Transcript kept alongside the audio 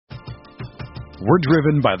We're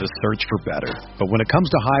driven by the search for better. But when it comes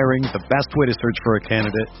to hiring, the best way to search for a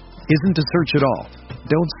candidate isn't to search at all.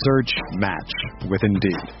 Don't search, match with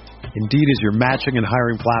Indeed. Indeed is your matching and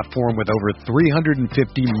hiring platform with over 350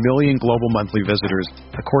 million global monthly visitors,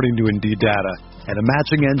 according to Indeed data, and a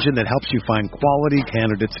matching engine that helps you find quality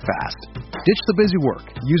candidates fast. Ditch the busy work.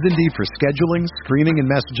 Use Indeed for scheduling, screening, and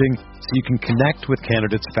messaging so you can connect with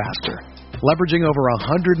candidates faster. Leveraging over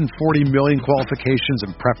 140 million qualifications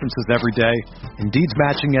and preferences every day, Indeed's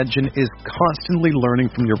matching engine is constantly learning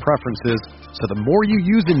from your preferences, so the more you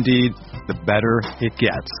use Indeed, the better it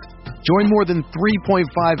gets. Join more than 3.5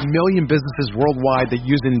 million businesses worldwide that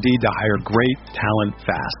use Indeed to hire great talent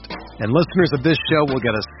fast. And listeners of this show will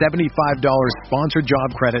get a $75 sponsored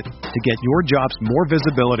job credit to get your jobs more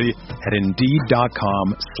visibility at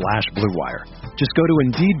Indeed.com/Blue Wire. Just go to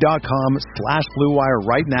Indeed.com/Blue Wire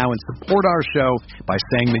right now and support our show by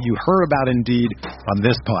saying that you heard about Indeed on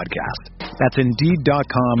this podcast. That's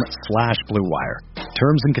Indeed.com/Blue Wire.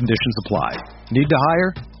 Terms and conditions apply. Need to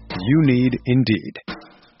hire? You need Indeed.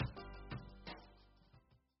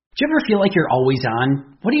 Do you ever feel like you're always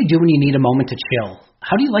on? What do you do when you need a moment to chill?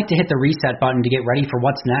 How do you like to hit the reset button to get ready for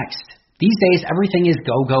what's next? These days, everything is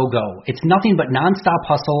go, go, go. It's nothing but nonstop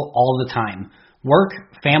hustle all the time. Work,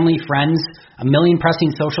 family, friends, a million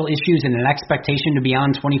pressing social issues, and an expectation to be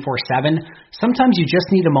on 24/7. Sometimes you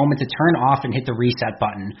just need a moment to turn off and hit the reset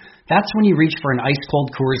button. That's when you reach for an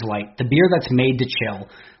ice-cold Coors Light, the beer that's made to chill.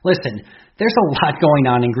 Listen, there's a lot going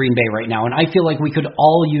on in Green Bay right now, and I feel like we could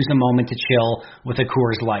all use a moment to chill with a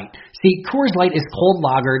Coors Light. See, Coors Light is cold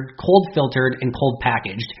lagered, cold filtered, and cold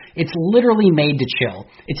packaged. It's literally made to chill.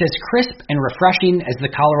 It's as crisp and refreshing as the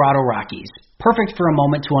Colorado Rockies. Perfect for a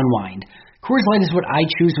moment to unwind. Coors Light is what I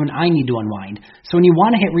choose when I need to unwind. So when you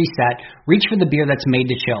want to hit reset, reach for the beer that's made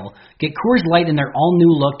to chill. Get Coors Light in their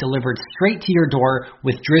all-new look delivered straight to your door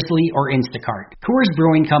with Drizzly or Instacart. Coors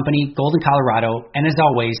Brewing Company, Golden, Colorado, and as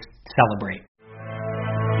always, celebrate.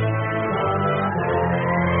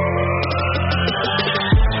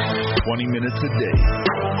 Minutes a day,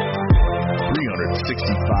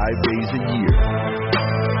 365 days a year.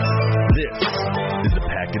 This is the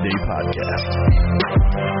Pack-A-Day Podcast.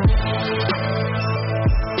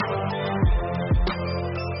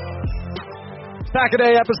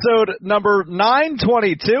 Pack-A-Day episode number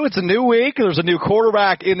 922. It's a new week. There's a new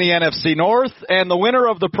quarterback in the NFC North, and the winner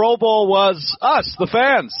of the Pro Bowl was us, the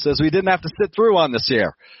fans, as we didn't have to sit through one this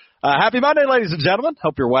year. Happy Monday, ladies and gentlemen.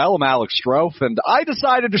 Hope you're well. I'm Alex Strofe, and I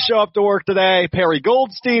decided to show up to work today. Perry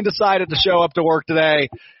Goldstein decided to show up to work today.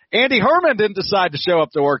 Andy Herman didn't decide to show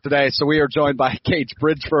up to work today, so we are joined by Gage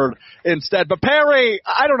Bridgeford instead. But Perry,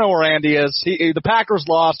 I don't know where Andy is. The Packers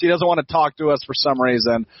lost. He doesn't want to talk to us for some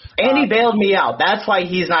reason. Andy bailed me out. That's why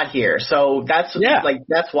he's not here. So that's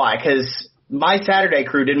why, because my Saturday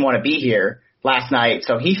crew didn't want to be here last night,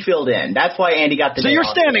 so he filled in. That's why Andy got the day off. So you're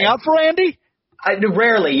standing up for Andy?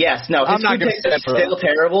 Rarely, yes. No, his food taste is still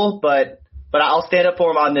terrible, but I'll stand up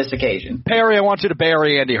for him on this occasion. Perry, I want you to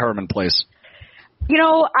bury Andy Herman, please. You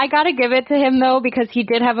know, I got to give it to him, though, because he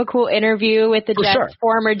did have a cool interview with the Jets'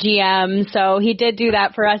 former GM. So he did do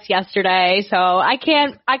that for us yesterday. So I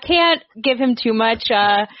can't give him too much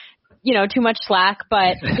slack,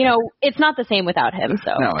 but, it's not the same without him.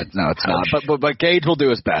 So No, it's not. But Gage will do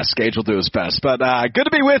his best. But good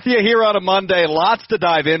to be with you here on a Monday. Lots to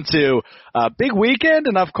dive into. Big weekend,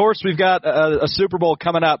 and, of course, we've got a Super Bowl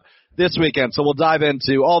coming up this weekend. So we'll dive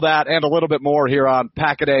into all that and a little bit more here on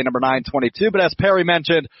Pack-A-Day number 922. But as Perry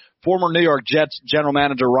mentioned, former New York Jets general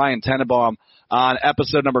manager Ryan Tenenbaum on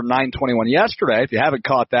episode number 921 yesterday. If you haven't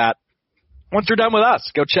caught that, once you're done with us,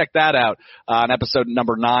 go check that out on episode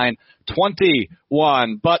number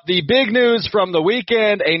 921. But the big news from the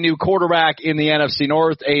weekend, a new quarterback in the NFC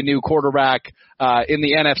North, a new quarterback in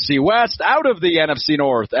the NFC West, out of the NFC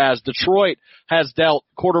North, as Detroit has dealt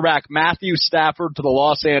quarterback Matthew Stafford to the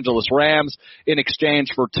Los Angeles Rams in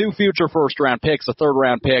exchange for 2 future first-round picks, a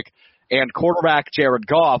third-round pick, and quarterback Jared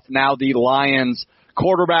Goff, now the Lions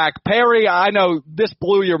quarterback. Perry, I know this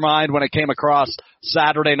blew your mind when it came across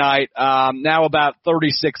Saturday night. Now about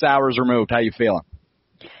 36 hours removed. How you feeling?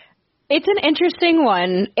 It's an interesting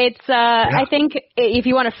one. It's, I think if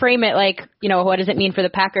you want to frame it like, what does it mean for the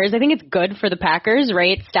Packers? I think it's good for the Packers,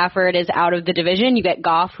 right? Stafford is out of the division. You get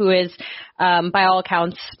Goff, who is, by all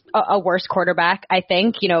accounts, a worse quarterback, I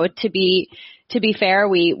think. To be fair,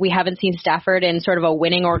 we haven't seen Stafford in sort of a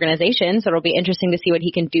winning organization, so it'll be interesting to see what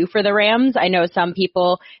he can do for the Rams. I know some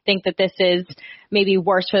people think that this is maybe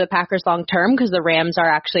worse for the Packers long term because the Rams are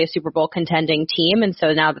actually a Super Bowl contending team. And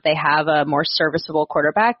so now that they have a more serviceable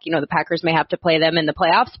quarterback, the Packers may have to play them in the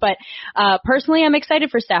playoffs. But personally, I'm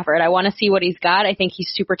excited for Stafford. I want to see what he's got. I think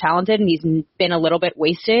he's super talented and he's been a little bit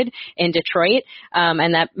wasted in Detroit.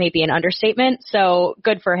 And that may be an understatement. So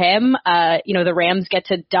good for him. The Rams get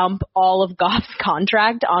to dump all of Goff's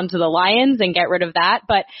contract onto the Lions and get rid of that.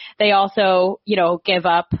 But they also, give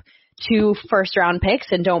up 2 first-round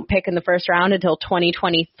picks and don't pick in the first round until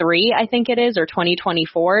 2023, I think it is, or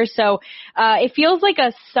 2024. So it feels like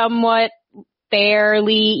a somewhat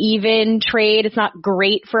fairly even trade. It's not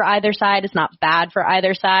great for either side. It's not bad for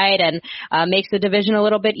either side, and makes the division a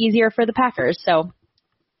little bit easier for the Packers. So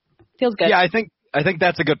feels good. Yeah, I think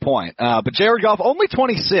that's a good point. But Jared Goff, only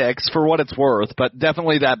 26 for what it's worth, but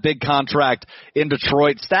definitely that big contract in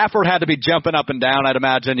Detroit. Stafford had to be jumping up and down, I'd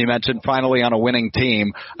imagine. You mentioned finally on a winning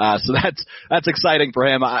team. So that's exciting for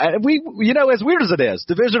him. As weird as it is,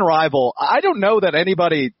 division rival, I don't know that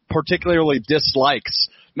anybody particularly dislikes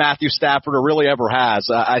Matthew Stafford or really ever has.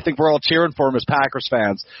 I think we're all cheering for him as Packers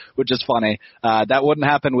fans, which is funny. That wouldn't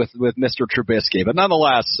happen with Mr. Trubisky. But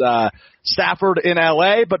nonetheless, Stafford in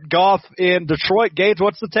L.A., but Goff in Detroit. Gage,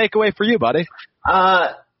 what's the takeaway for you, buddy?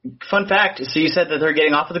 Fun fact. So you said that they're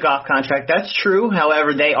getting off of the Goff contract. That's true.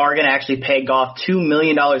 However, they are going to actually pay Goff $2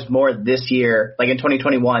 million more this year, like in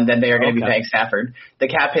 2021, than they are going to be paying Stafford. The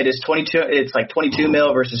cap hit is 22. It's like 22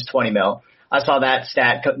 mil versus 20 mil. I saw that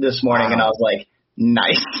stat this morning, and I was like,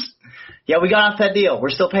 nice. Yeah, we got off that deal. We're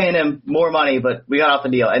still paying him more money, but we got off the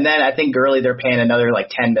deal. And then I think Gurley, they're paying another like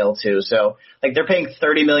 10 mil too. So they're paying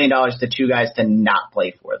 $30 million to 2 guys to not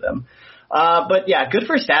play for them. But yeah, good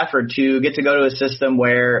for Stafford to get to go to a system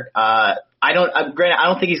where I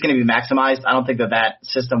don't think he's going to be maximized. I don't think that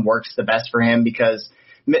system works the best for him because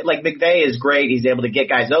like McVay is great. He's able to get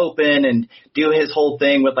guys open and do his whole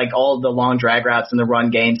thing with like all the long drag routes and the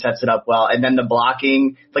run game, sets it up well. And then the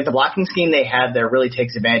blocking scheme they have there really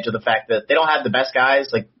takes advantage of the fact that they don't have the best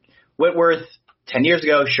guys. Like Whitworth 10 years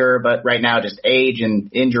ago, sure, but right now just age and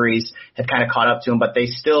injuries have kind of caught up to him, but they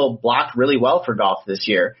still blocked really well for Goff this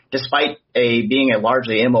year, despite being a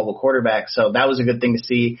largely immobile quarterback. So that was a good thing to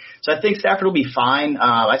see. So I think Stafford will be fine.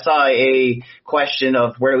 I saw a question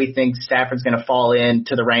of where do we think Stafford's going to fall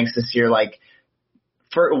into the ranks this year, like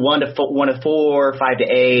for 1 to 4, 5 to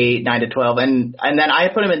 8, 9 to 12. And then I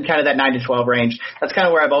put him in kind of that 9 to 12 range. That's kind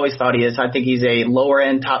of where I've always thought he is. I think he's a lower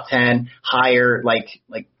end top 10, higher, like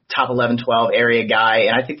top 11, 12 area guy.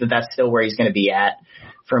 And I think that's still where he's going to be at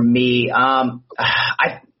for me.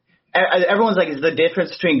 Everyone's like, is the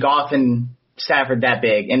difference between Goff and Stafford that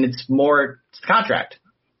big? And it's the contract.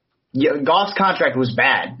 Goff's contract was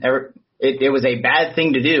bad. It was a bad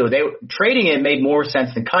thing to do. Trading him made more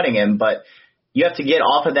sense than cutting him, but you have to get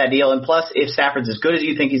off of that deal. And plus, if Stafford's as good as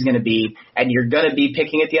you think he's going to be, and you're going to be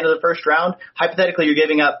picking at the end of the first round, hypothetically, you're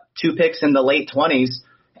giving up 2 picks in the late 20s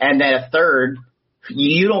and then a third.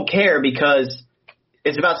 You don't care because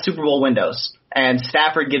it's about Super Bowl windows. And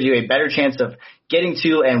Stafford gives you a better chance of getting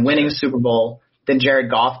to and winning a Super Bowl than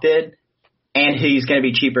Jared Goff did. And he's going to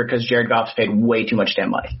be cheaper because Jared Goff's paid way too much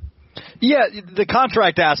damn money. Yeah, the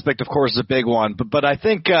contract aspect, of course, is a big one. But I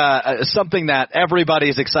think something that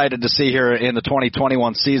everybody's excited to see here in the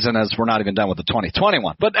 2021 season, as we're not even done with the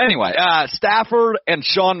 2021. But anyway, Stafford and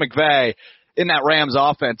Sean McVay in that Rams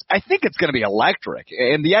offense, I think it's going to be electric.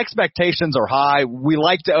 And the expectations are high. We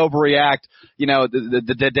like to overreact,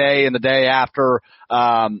 the day and the day after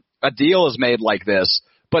a deal is made like this.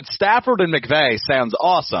 But Stafford and McVay sounds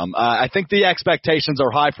awesome. I think the expectations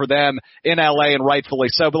are high for them in L.A., and rightfully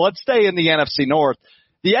so. But let's stay in the NFC North.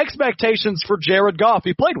 The expectations for Jared Goff,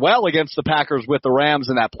 he played well against the Packers with the Rams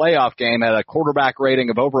in that playoff game at a quarterback rating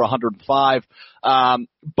of over 105.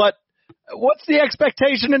 But what's the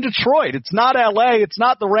expectation in Detroit? It's not L.A., it's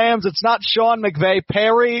not the Rams, it's not Sean McVay.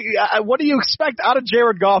 Perry, what do you expect out of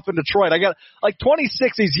Jared Goff in Detroit? I got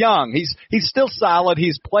 26, he's young. He's still solid.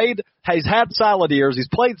 He's had solid years. He's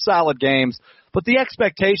played solid games, but the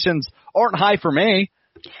expectations aren't high for me.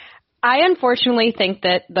 I unfortunately think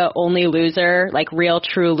that the only loser, real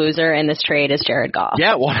true loser in this trade is Jared Goff.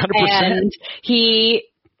 Yeah, 100%. And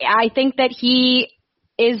I think that he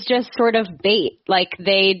is just sort of bait.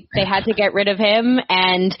 They had to get rid of him,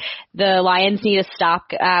 and the Lions need a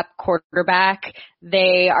stopgap quarterback.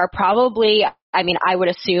 They are probably, I would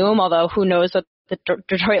assume, although who knows what the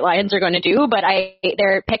Detroit Lions are going to do, but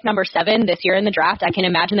they're pick number 7 this year in the draft. I can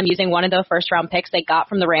imagine them using one of the first round picks they got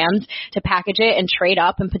from the Rams to package it and trade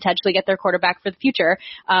up and potentially get their quarterback for the future.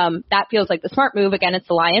 That feels like the smart move. Again, it's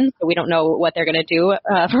the Lions, so we don't know what they're going to do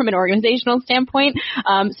from an organizational standpoint.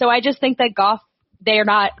 So I just think that Goff, they're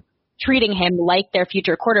not treating him like their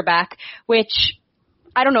future quarterback, which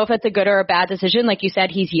I don't know if that's a good or a bad decision. Like you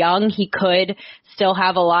said, he's young. He could still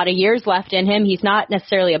have a lot of years left in him. He's not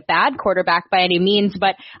necessarily a bad quarterback by any means,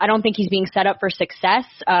 but I don't think he's being set up for success.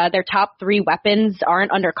 Their top 3 weapons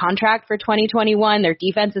aren't under contract for 2021. Their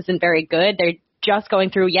defense isn't very good. They're just going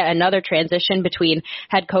through yet another transition between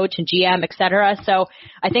head coach and GM, et cetera. So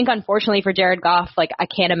I think, unfortunately for Jared Goff, like, I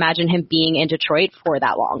can't imagine him being in Detroit for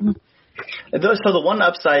that long. So the one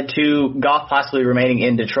upside to Goff possibly remaining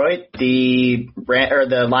in Detroit, the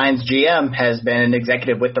Lions GM has been an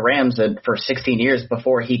executive with the Rams for 16 years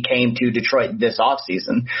before he came to Detroit this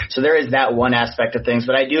offseason. So there is that one aspect of things.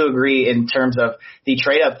 But I do agree in terms of the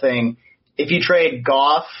trade-up thing. If you trade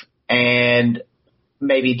Goff and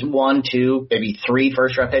maybe 1, 2, maybe 3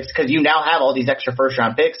 first-round picks, because you now have all these extra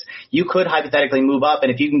first-round picks, you could hypothetically move up.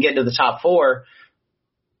 And if you can get to the top 4,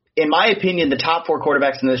 in my opinion, the top 4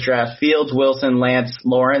 quarterbacks in this draft, Fields, Wilson, Lance,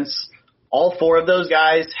 Lawrence, all 4 of those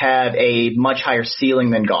guys have a much higher ceiling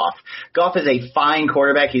than Goff. Goff is a fine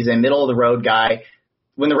quarterback. He's a middle-of-the-road guy.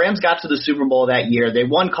 When the Rams got to the Super Bowl that year, they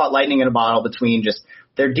caught lightning in a bottle between just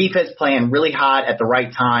their defense playing really hot at the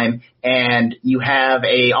right time, and you have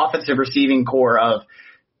a offensive receiving core of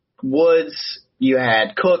Woods, you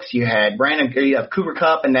had Cooks, you have Cooper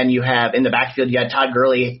Kupp, and then you have in the backfield you had Todd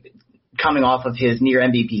Gurley coming off of his near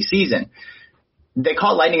MVP season. They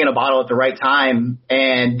caught lightning in a bottle at the right time,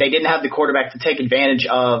 and they didn't have the quarterback to take advantage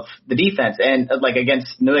of the defense. And like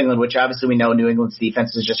against New England, which obviously we know New England's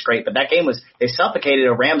defense is just great, but that game they suffocated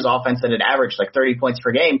a Rams offense that had averaged like 30 points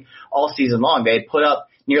per game all season long. They had put up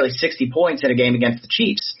nearly 60 points in a game against the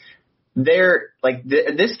Chiefs.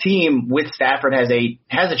 This team with Stafford has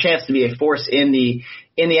a chance to be a force in the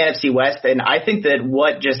NFC West, and I think that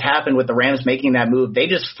what just happened with the Rams making that move, they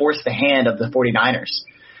just forced the hand of the 49ers.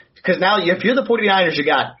 Because now if you're the 49ers, you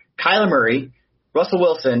got Kyler Murray, Russell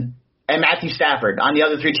Wilson, and Matthew Stafford on the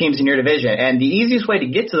other 3 teams in your division, and the easiest way to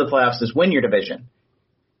get to the playoffs is win your division.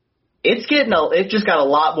 It just got a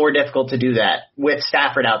lot more difficult to do that with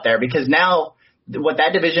Stafford out there, because now what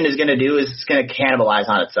that division is going to do is it's going to cannibalize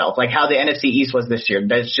on itself, like how the NFC East was this year.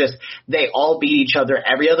 That's just they all beat each other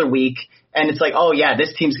every other week. And it's like, oh yeah,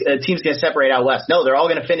 this team's going to separate out west. No, they're all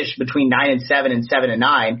going to finish between 9-7 and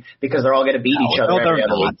 7-9 because they're all going to beat each other every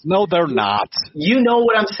other week. No, they're not. You know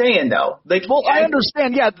what I'm saying, though. I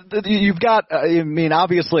understand. Yeah, you've got,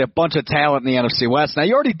 obviously a bunch of talent in the NFC West. Now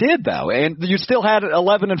you already did though, and you still had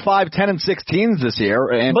 11-5, 10-6 teams this year.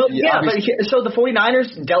 So the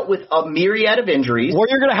 49ers dealt with a myriad of injuries. Well,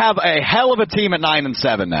 you're going to have a hell of a team at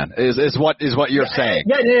 9-7. Then is what you're saying.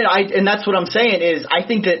 Yeah, and that's what I'm saying is I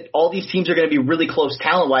think that all these teams are going to be really close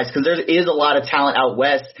talent-wise because there is a lot of talent out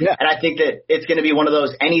west, and I think that it's going to be one of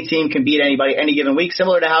those any team can beat anybody any given week,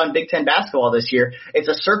 similar to how in Big Ten basketball this year, it's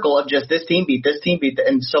a circle of just this team beat,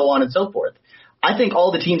 and so on and so forth. I think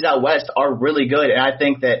all the teams out west are really good, and I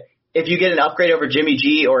think that if you get an upgrade over Jimmy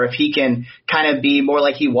G or if he can kind of be more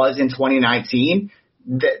like he was in 2019,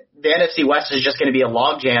 the NFC West is just going to be a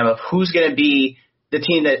logjam of who's going to be the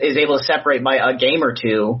team that is able to separate by a game or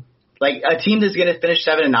two. Like, a team that's going to finish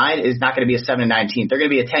 7-9 is not going to be a 7-9 team. They're going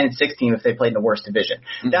to be a 10-6 team if they played in the worst division.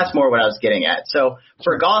 Mm-hmm. That's more what I was getting at. So,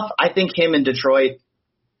 for Goff, I think him in Detroit,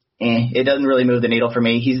 it doesn't really move the needle for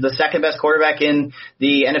me. He's the second best quarterback in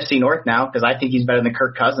the NFC North now because I think he's better than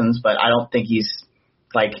Kirk Cousins, but I don't think he's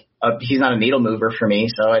not a needle mover for me.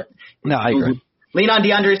 So, I agree. Lean on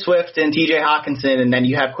DeAndre Swift and TJ Hawkinson, and then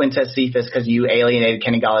you have Quintez Cephas because you alienated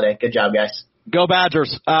Kenny Golladay. Good job, guys. Go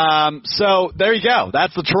Badgers. So there you go.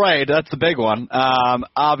 That's the trade. That's the big one.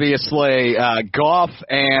 Obviously, Goff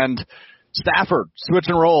and Stafford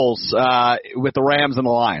switching roles with the Rams and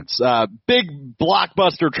the Lions. Big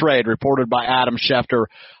blockbuster trade reported by Adam Schefter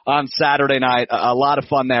on Saturday night. A lot of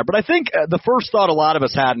fun there. But I think the first thought a lot of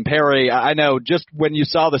us had, and Perry, I know just when you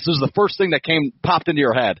saw this is the first thing that popped into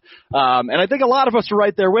your head. And I think a lot of us are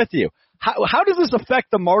right there with you. How does this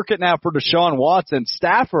affect the market now for Deshaun Watson?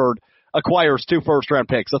 Stafford acquires 2 first-round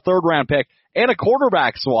picks, a third-round pick, and a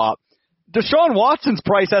quarterback swap. Deshaun Watson's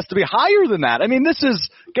price has to be higher than that. I mean, this is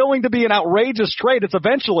going to be an outrageous trade. It's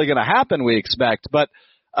eventually going to happen, we expect. But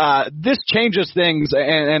this changes things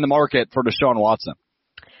in the market for Deshaun Watson.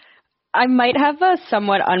 I might have a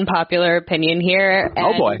somewhat unpopular opinion here.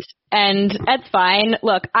 Oh, boy. And that's fine.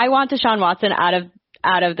 Look, I want Deshaun Watson out of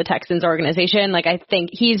out of the Texans organization. Like, I think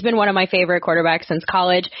he's been one of my favorite quarterbacks since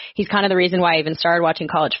college. He's kind of the reason why I even started watching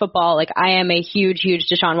college football. Like, I am a huge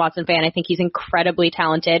Deshaun Watson fan. I think he's incredibly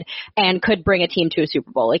talented and could bring a team to a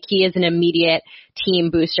Super Bowl. Like, he is an immediate team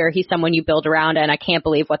booster. He's someone you build around, and I can't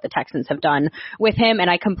believe what the Texans have done with him. And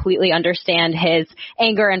I completely understand his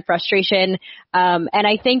anger and frustration. And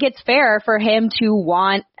I think it's fair for him to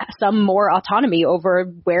want some more autonomy over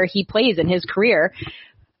where he plays in his career.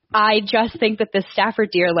 I just think that the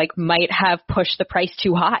Stafford deal might have pushed the price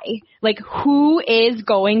too high. Like, who is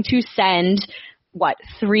going to send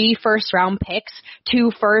 3 first-round picks,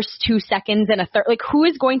 2 firsts, 2 seconds, and a third? Like, who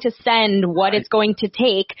is going to send what it's going to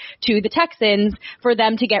take to the Texans for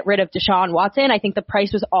them to get rid of Deshaun Watson? I think the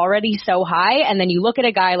price was already so high, and then you look at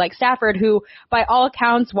a guy like Stafford, who, by all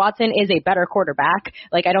accounts, Watson is a better quarterback.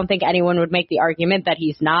 Like, I don't think anyone would make the argument that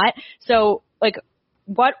he's not. So,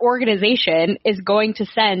 what organization is going to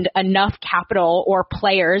send enough capital or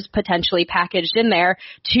players potentially packaged in there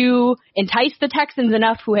to entice the Texans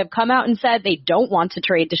enough, who have come out and said they don't want to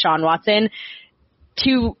trade Deshaun Watson,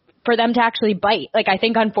 for them to actually bite? Like, I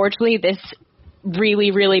think, unfortunately, this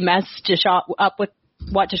really, really messed Deshaun up with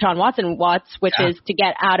what Deshaun Watson wants, which is to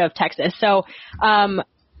get out of Texas. So,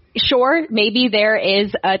 sure, maybe there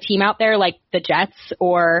is a team out there like the Jets,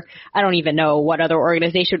 or I don't even know what other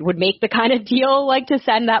organization would make the kind of deal to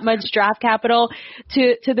send that much draft capital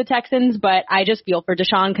to the Texans. But I just feel for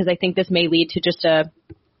Deshaun, because I think this may lead to just a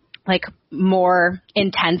more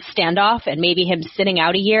intense standoff, and maybe him sitting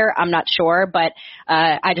out a year. I'm not sure, but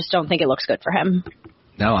I just don't think it looks good for him.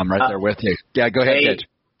 No, I'm right there with you. Yeah, go ahead, Gage.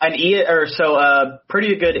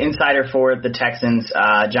 Pretty good insider for the Texans,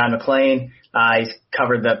 John McClain. He's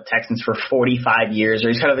covered the Texans for 45 years, or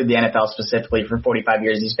he's covered the NFL specifically for 45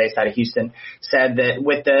 years. He's based out of Houston. Said that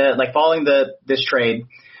with following this trade,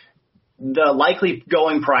 the likely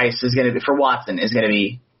going price is going to be for Watson is going to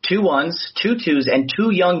be 2 1s, 2 2s, and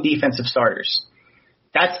 2 young defensive starters.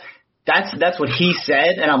 That's what he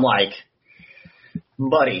said, and I'm like,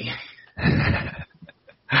 buddy,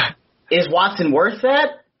 is Watson worth that?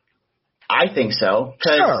 I think so.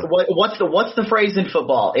 Because what's the phrase in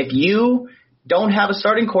football? If you don't have a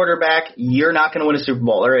starting quarterback, you're not going to win a Super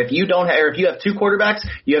Bowl. Or if you have 2 quarterbacks,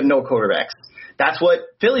 you have no quarterbacks. That's what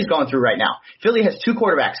Philly's going through right now. Philly has 2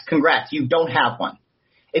 quarterbacks. Congrats, you don't have one.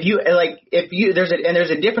 There's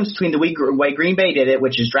a difference between the way Green Bay did it,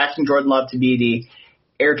 which is drafting Jordan Love to be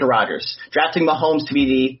the heir to Rodgers, drafting Mahomes to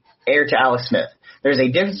be the heir to Alex Smith. There's a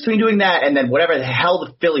difference between doing that and then whatever the hell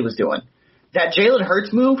the Philly was doing. That Jalen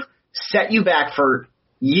Hurts move set you back for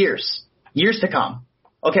years to come.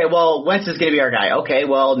 Okay, well, Wentz is going to be our guy. Okay,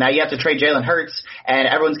 well, now you have to trade Jalen Hurts, and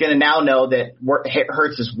everyone's going to now know that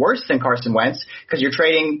Hurts is worse than Carson Wentz because you're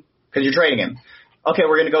trading him. Okay,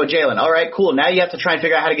 we're going to go with Jalen. All right, cool. Now you have to try and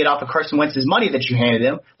figure out how to get off of Carson Wentz's money that you handed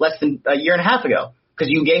him less than a year and a half ago,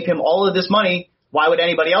 because you gave him all of this money. Why would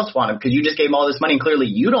anybody else want him? Because you just gave him all this money, and clearly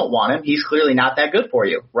you don't want him. He's clearly not that good for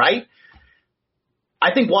you, right?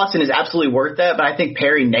 I think Watson is absolutely worth that, but I think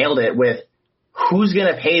Perry nailed it with who's going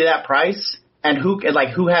to pay that price and who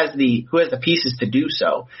has the pieces to do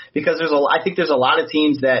so. Because I think there's a lot of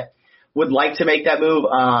teams that would like to make that move,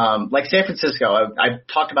 like San Francisco. I've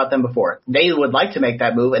talked about them before. They would like to make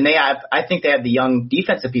that move, and I think they have the young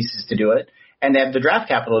defensive pieces to do it, and they have the draft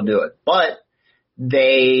capital to do it. But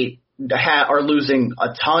they are losing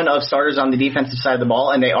a ton of starters on the defensive side of the ball,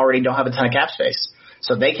 and they already don't have a ton of cap space.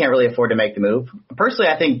 So they can't really afford to make the move. Personally,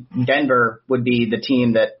 I think Denver would be the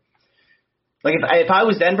team that, if I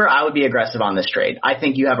was Denver, I would be aggressive on this trade. I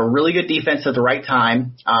think you have a really good defense at the right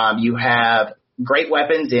time. You have great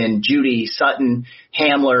weapons in Jeudy, Sutton,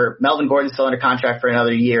 Hamler. Melvin Gordon's still under contract for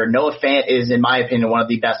another year. Noah Fant is, in my opinion, one of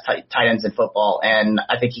the best tight ends in football, and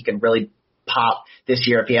I think he can really pop this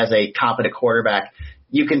year if he has a competent quarterback.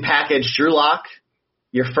 You can package Drew Lock,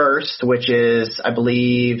 your first, which is, I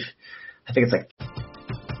think it's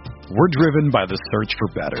We're driven by the search for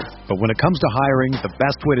better. But when it comes to hiring, the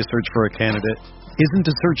best way to search for a candidate isn't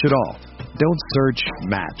to search at all. Don't search,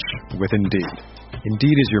 match with Indeed.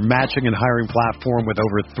 Indeed is your matching and hiring platform with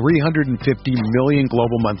over 350 million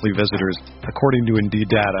global monthly visitors, according to Indeed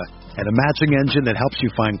data, and a matching engine that helps you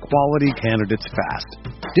find quality candidates fast.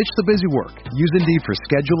 Ditch the busy work. Use Indeed for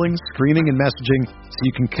scheduling, screening, and messaging so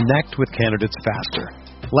you can connect with candidates faster.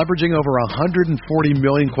 Leveraging over 140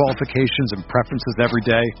 million qualifications and preferences every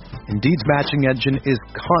day, Indeed's matching engine is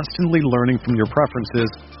constantly learning from your preferences,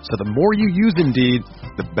 so the more you use Indeed,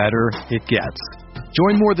 the better it gets.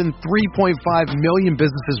 Join more than 3.5 million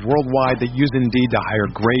businesses worldwide that use Indeed to hire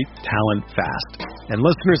great talent fast. And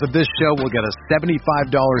listeners of this show will get a $75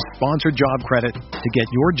 sponsored job credit to get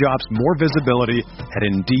your jobs more visibility at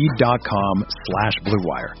Indeed.com/Blue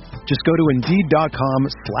Wire. Just go to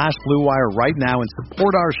Indeed.com/Blue Wire right now and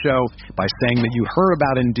support our show by saying that you heard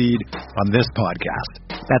about Indeed on this podcast.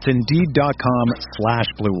 That's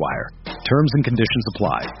Indeed.com/Blue Wire. Terms and conditions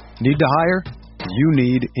apply. Need to hire? You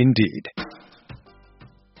need Indeed.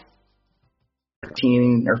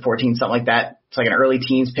 13 or 14, something like that. It's like an early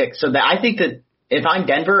teens pick. So that I think that if I'm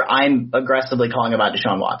Denver, I'm aggressively calling about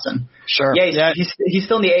Deshaun Watson. Sure. Yeah, he's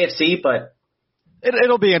still in the AFC, but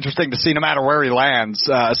it'll be interesting to see no matter where he lands,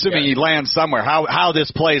 assuming he lands somewhere, how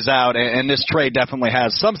this plays out, and this trade definitely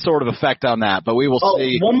has some sort of effect on that. But we will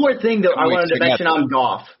see. One more thing that I wanted to mention on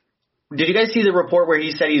Goff. Did you guys see the report where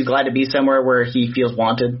he said he's glad to be somewhere where he feels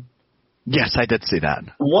wanted? Yes, I did see that.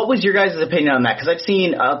 What was your guys' opinion on that? Because I've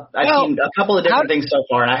seen a couple of different things so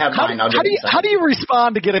far, and I have mine. How do you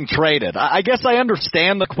respond to getting traded? I guess I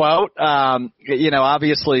understand the quote.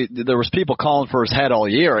 Obviously there was people calling for his head all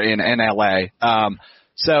year in LA.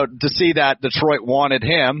 So to see that Detroit wanted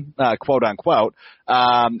him, quote unquote,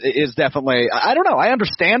 is definitely. I don't know. I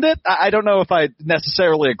understand it. I don't know if I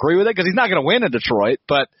necessarily agree with it because he's not going to win in Detroit.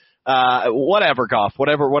 But whatever, Goff.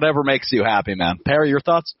 Whatever makes you happy, man. Perry, your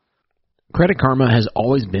thoughts? Credit Karma has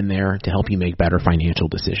always been there to help you make better financial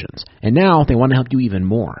decisions. And now they want to help you even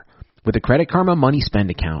more. With a Credit Karma Money Spend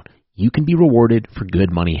account, you can be rewarded for good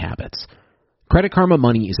money habits. Credit Karma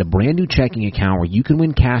Money is a brand new checking account where you can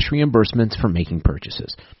win cash reimbursements for making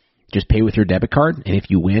purchases. Just pay with your debit card, and if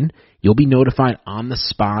you win, you'll be notified on the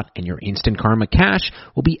spot, and your Instant Karma cash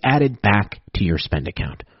will be added back to your spend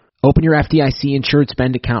account. Open your FDIC-insured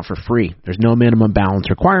spend account for free. There's no minimum balance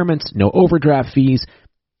requirements, no overdraft fees,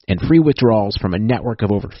 and free withdrawals from a network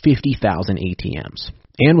of over 50,000 ATMs.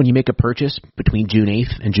 And when you make a purchase between June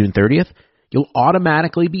 8th and June 30th, you'll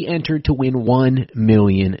automatically be entered to win $1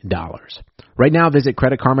 million. Right now, visit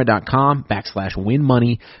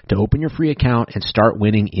creditkarma.com/winmoney to open your free account and start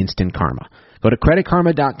winning instant karma. Go to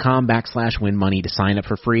creditkarma.com/winmoney to sign up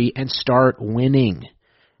for free and start winning.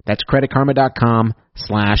 That's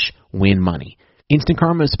creditkarma.com/winmoney. Instant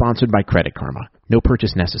Karma is sponsored by Credit Karma. No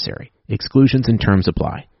purchase necessary. Exclusions and terms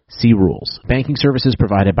apply. See rules. Banking services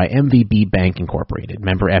provided by MVB Bank Incorporated.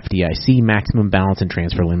 Member FDIC. Maximum balance and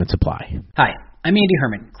transfer limits apply. Hi, I'm Andy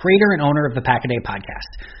Herman, creator and owner of the Pack-A-Day podcast.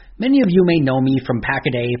 Many of you may know me from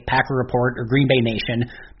Pack-A-Day, Packer Report, or Green Bay Nation,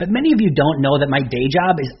 but many of you don't know that my day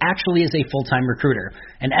job is actually as a full-time recruiter.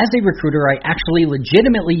 And as a recruiter, I actually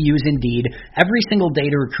legitimately use Indeed every single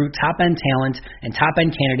day to recruit top-end talent and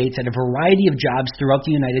top-end candidates at a variety of jobs throughout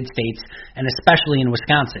the United States, and especially in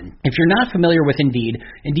Wisconsin. If you're not familiar with Indeed,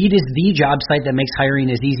 Indeed is the job site that makes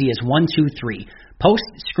hiring as easy as 1, 2, 3. Post,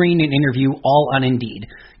 screen, and interview all on Indeed.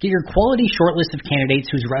 Get your quality shortlist of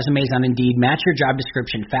candidates whose resumes on Indeed match your job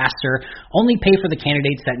description faster, only pay for the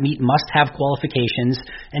candidates that meet must-have qualifications,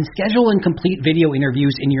 and schedule and complete video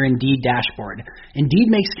interviews in your Indeed dashboard.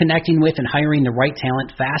 Indeed makes connecting with and hiring the right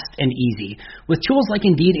talent fast and easy. With tools like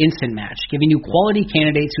Indeed Instant Match, giving you quality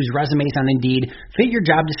candidates whose resumes on Indeed fit your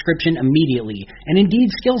job description immediately, and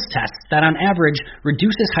Indeed skills tests that on average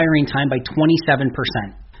reduces hiring time by 27%.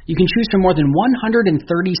 You can choose from more than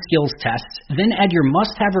 130 skills tests, then add your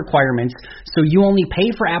must-have requirements so you only pay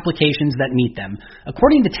for applications that meet them.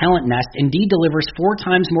 According to Talent Nest, Indeed delivers 4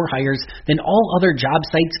 times more hires than all other job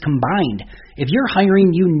sites combined. If you're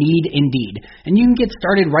hiring, you need Indeed. And you can get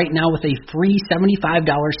started right now with a free $75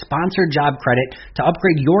 sponsored job credit to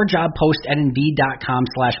upgrade your job post at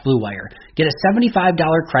Indeed.com/BlueWire. Get a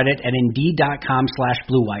 $75 credit at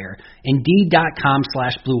Indeed.com/BlueWire.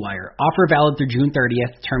 Indeed.com/BlueWire. Offer valid through June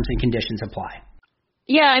 30th. Terms and conditions apply.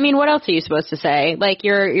 Yeah, I mean, what else are you supposed to say? Like,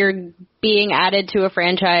 you're being added to a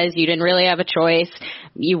franchise. You didn't really have a choice.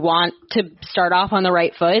 You want to start off on the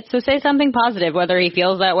right foot, so say something positive, whether he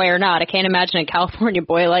feels that way or not. I can't imagine a California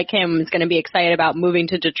boy like him is going to be excited about moving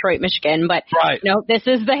to Detroit, Michigan. But, this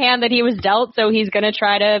is the hand that he was dealt, so he's going to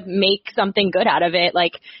try to make something good out of it,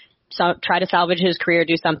 try to salvage his career,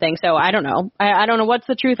 do something. So I don't know. I don't know what's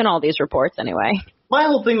the truth in all these reports anyway. My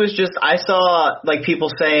whole thing was just I saw people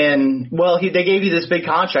saying, well, they gave you this big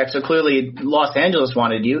contract, so clearly Los Angeles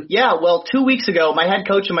wanted you. Yeah, well, 2 weeks ago, my head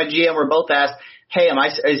coach and my GM were both asked, hey,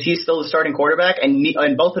 is he still the starting quarterback?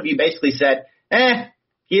 And both of you basically said,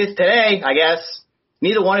 he is today, I guess.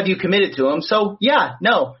 Neither one of you committed to him. So, yeah,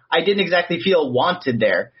 no, I didn't exactly feel wanted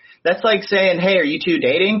there. That's like saying, hey, are you two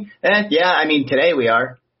dating? Yeah, I mean, today we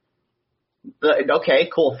are. Okay,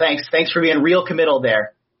 cool, thanks. Thanks for being real committal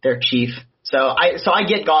there, Chief. So I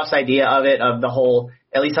get Goff's idea of it, of the whole,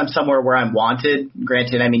 at least I'm somewhere where I'm wanted.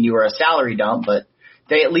 Granted, I mean, you were a salary dump, but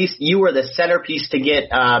you were the centerpiece to get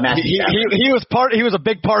Matthew Stafford. He was a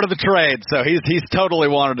big part of the trade, so he's totally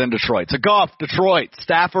wanted in Detroit. So Goff, Detroit,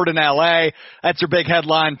 Stafford in LA. That's your big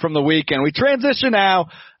headline from the weekend. We transition now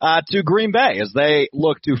to Green Bay as they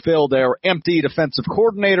look to fill their empty defensive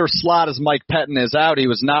coordinator slot as Mike Pettin is out. He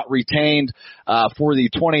was not retained for the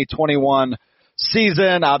 2021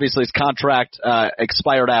 season. Obviously, his contract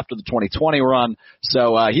expired after the 2020 run,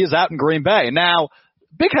 so he is out in Green Bay. Now,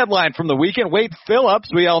 big headline from the weekend, Wade Phillips,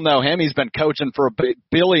 we all know him. He's been coaching for a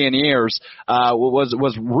billion years,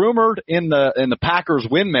 was rumored in the Packers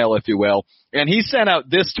windmill, if you will. And he sent out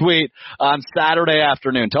this tweet on Saturday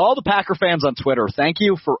afternoon to all the Packer fans on Twitter. Thank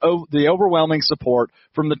you for the overwhelming support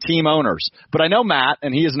from the team owners. But I know Matt,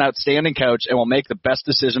 and he is an outstanding coach and will make the best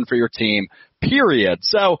decision for your team, period.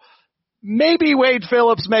 So maybe Wade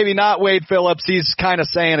Phillips, maybe not Wade Phillips. He's kind of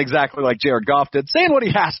saying exactly like Jared Goff did, saying what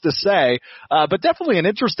he has to say, but definitely an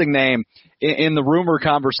interesting name in the rumor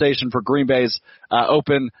conversation for Green Bay's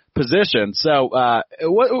open position. So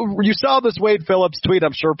you saw this Wade Phillips tweet,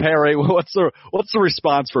 I'm sure, Perry. What's the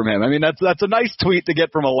response from him? I mean, that's a nice tweet to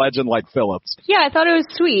get from a legend like Phillips. Yeah, I thought it was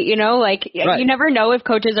sweet. Right. You never know if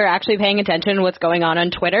coaches are actually paying attention to what's going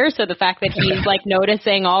on Twitter. So the fact that he's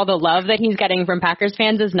noticing all the love that he's getting from Packers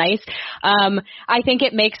fans is nice. I think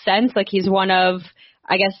it makes sense. He's one of,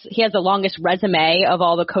 I guess he has the longest resume of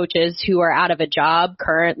all the coaches who are out of a job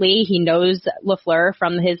currently. He knows LaFleur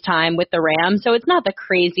from his time with the Rams, so it's not the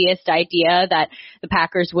craziest idea that the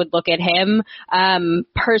Packers would look at him.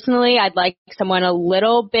 Personally, I'd like someone a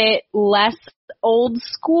little bit less old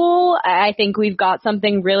school. I think we've got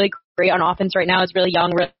something really great on offense right now. It's really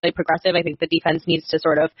young, really progressive. I think the defense needs to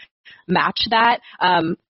sort of match that.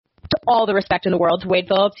 To all the respect in the world to Wade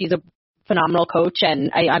Phillips, he's a phenomenal coach,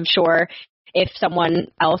 and I'm sure if someone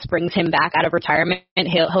else brings him back out of retirement,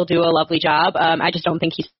 he'll do a lovely job. I just don't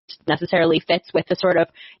think he necessarily fits with the sort of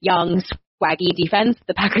young, swaggy defense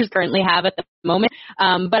the Packers currently have at the moment.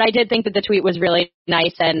 But I did think that the tweet was really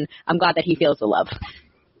nice, and I'm glad that he feels the love.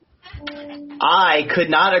 I could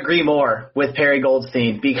not agree more with Perry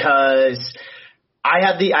Goldstein because I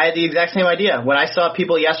had the exact same idea. When I saw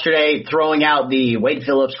people yesterday throwing out the Wade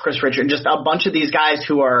Phillips, Chris Richard, just a bunch of these guys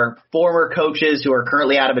who are former coaches who are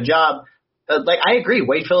currently out of a job, I agree.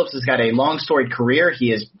 Wade Phillips has got a long storied career.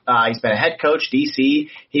 He's been a head coach, DC.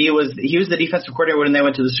 He was the defensive coordinator when they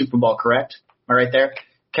went to the Super Bowl, correct? Am I right there?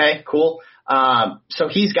 Okay, cool. So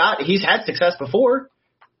he's had success before,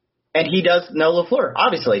 and he does know LaFleur,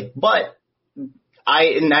 obviously. But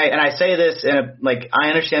I say this I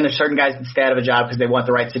understand there's certain guys that stay out of a job because they want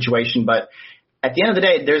the right situation, but at the end of the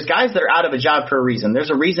day, there's guys that are out of a job for a reason. There's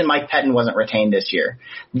a reason Mike Pettin wasn't retained this year.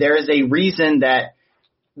 There is a reason that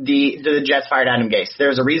the Jets fired Adam Gase.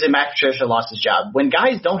 There's a reason Matt Patricia lost his job. When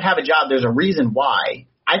guys don't have a job, there's a reason why.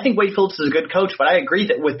 I think Wade Phillips is a good coach, but I agree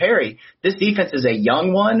that with Perry, this defense is a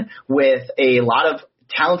young one with a lot of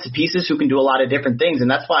talented pieces who can do a lot of different things, and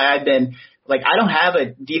that's why I've been I don't have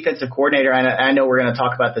a defensive coordinator, and I know we're going to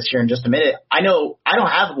talk about this here in just a minute. I know I don't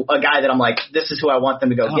have a guy that I'm like, this is who I want them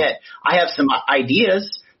to go get. I have some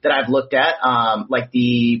ideas that I've looked at, like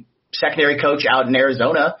the secondary coach out in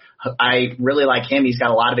Arizona. I really like him. He's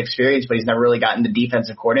got a lot of experience, but he's never really gotten the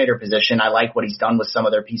defensive coordinator position. I like what he's done with some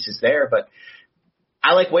of their pieces there, but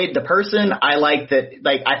I like Wade the person. I like that.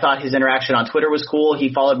 I thought his interaction on Twitter was cool.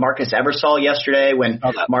 He followed Marcus Eversole yesterday when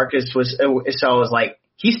Marcus was, so I was like,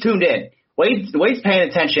 he's tuned in. Wade's paying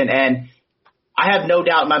attention, and I have no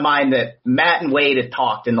doubt in my mind that Matt and Wade have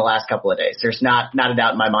talked in the last couple of days. There's not a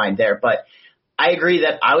doubt in my mind there, but I agree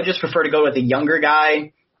that I would just prefer to go with a younger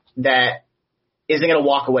guy that isn't going to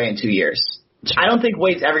walk away in 2 years. I don't think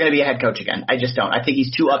Wade's ever going to be a head coach again. I just don't. I think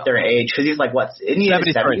he's too up there in age because he's like, what? Isn't he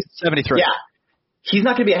 73. 73. Yeah. He's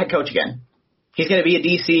not going to be a head coach again. He's going to be a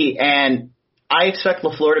DC, and I expect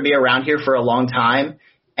LaFleur to be around here for a long time,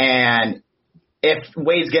 and if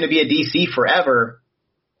Wade's going to be a DC forever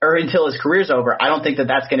or until his career's over, I don't think that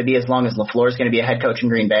that's going to be as long as LaFleur is going to be a head coach in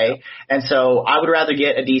Green Bay. And so I would rather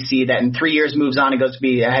get a DC that in 3 years moves on and goes to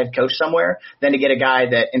be a head coach somewhere than to get a guy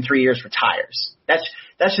that in 3 years retires. That's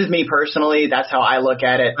just me personally. That's how I look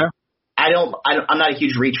at it. I'm not a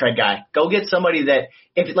huge retread guy. Go get somebody that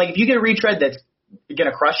if you get a retread that's going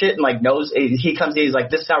to crush it and knows he comes in, he's like,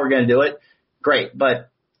 this is how we're going to do it. Great. But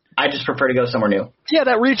I just prefer to go somewhere new. Yeah,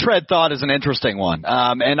 that retread thought is an interesting one.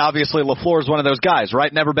 And obviously LaFleur is one of those guys,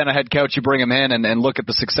 right? Never been a head coach. You bring him in and look at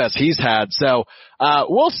the success he's had. So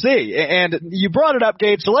we'll see. And you brought it up,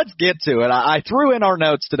 Gabe, so let's get to it. I threw in our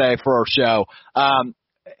notes today for our show.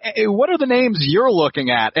 What are the names you're looking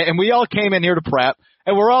at? And we all came in here to prep.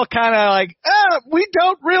 and we're all kind of like, we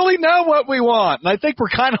don't really know what we want. And I think we're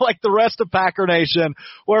kind of like the rest of Packer Nation,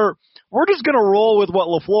 where we're just going to roll with what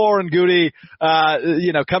LaFleur and Goody,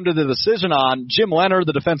 come to the decision on. Jim Leonard,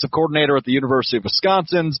 the defensive coordinator at the University of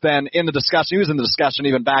Wisconsin, has been in the discussion. He was in the discussion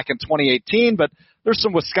even back in 2018, but there's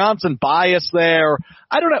some Wisconsin bias there.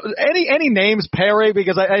 I don't know. Any names, Perry?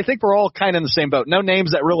 Because I think we're all kind of in the same boat. No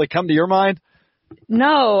names that really come to your mind?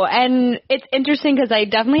 No, and it's interesting because I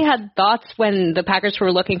definitely had thoughts when the Packers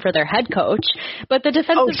were looking for their head coach, but the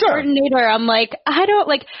defensive coordinator, I'm like,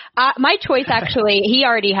 my choice actually, he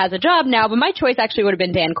already has a job now, but my choice actually would have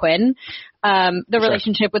been Dan Quinn. The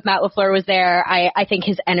relationship with Matt LaFleur was there. I think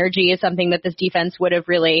his energy is something that this defense would have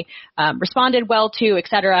really responded well to, et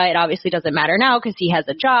cetera. It obviously doesn't matter now because he has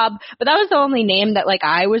a job, but that was the only name that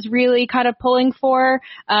I was really kind of pulling for.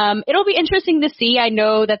 It'll be interesting to see. I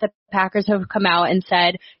know that the Packers have come out and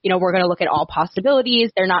said, we're going to look at all possibilities.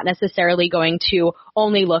 They're not necessarily going to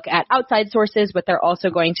only look at outside sources, but they're also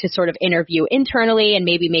going to sort of interview internally and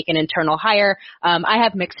maybe make an internal hire. I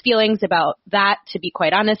have mixed feelings about that, to be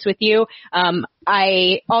quite honest with you.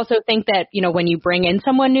 I also think that, when you bring in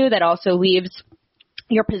someone new, that also leaves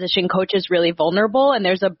your position coaches really vulnerable. And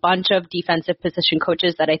there's a bunch of defensive position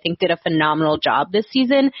coaches that I think did a phenomenal job this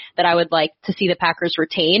season that I would like to see the Packers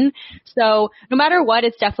retain. So no matter what,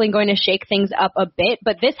 it's definitely going to shake things up a bit,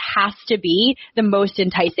 but this has to be the most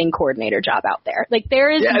enticing coordinator job out there.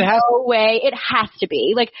 There is no way. It has to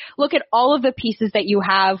be. Look at all of the pieces that you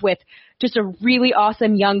have with just a really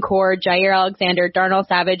awesome young core, Jair Alexander, Darnell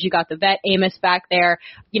Savage. You got the vet Amos back there.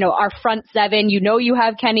 Our front seven, you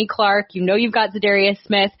have Kenny Clark. You've got Zadarius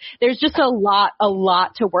Smith. There's just a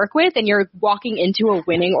lot to work with, and you're walking into a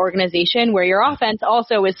winning organization where your offense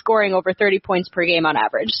also is scoring over 30 points per game on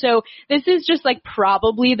average. So this is just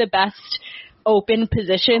probably the best open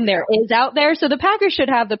position there is out there. So the Packers should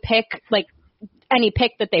have the pick, any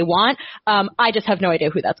pick that they want. I just have no idea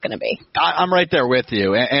who that's going to be. I'm right there with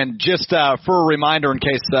you. And just for a reminder, in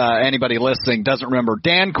case anybody listening doesn't remember,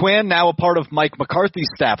 Dan Quinn, now a part of Mike McCarthy's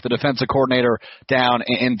staff, the defensive coordinator down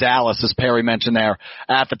in Dallas, as Perry mentioned there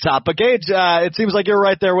at the top. But Gage, it seems like you're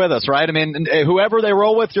right there with us, right? I mean, whoever they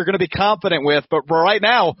roll with, you're going to be confident with. But right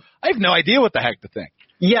now, I have no idea what the heck to think.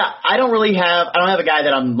 Yeah, I don't have a guy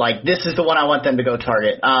that I'm like, this is the one I want them to go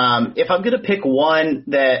target. If I'm going to pick one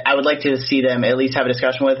that I would like to see them at least have a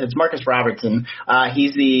discussion with, it's Marcus Robertson.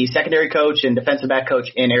 He's the secondary coach and defensive back coach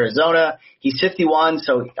in Arizona. He's 51,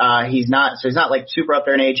 so he's not super up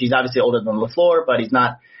there in age. He's obviously older than LaFleur, but he's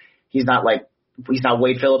not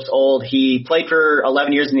Wade Phillips old. He played for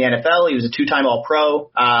 11 years in the NFL. He was a two-time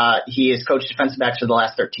All-Pro. He has coached defensive backs for the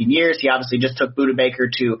last 13 years. He obviously just took Budda Baker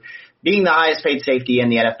to being the highest paid safety in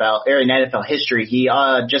the NFL, or in NFL history. He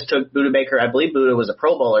just took Budda Baker. I believe Budda was a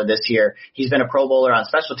Pro Bowler this year. He's been a Pro Bowler on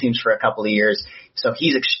special teams for a couple of years. So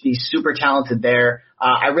he's super talented there.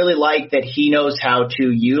 I really like that he knows how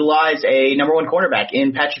to utilize a number one cornerback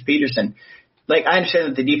in Patrick Peterson. I understand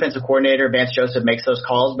that the defensive coordinator, Vance Joseph, makes those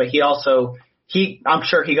calls, but I'm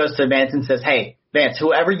sure he goes to Vance and says, hey, Vance,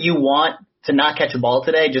 whoever you want to not catch a ball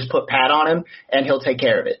today, just put Pat on him, and he'll take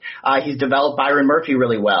care of it. He's developed Byron Murphy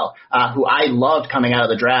really well, who I loved coming out of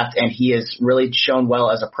the draft, and he has really shown well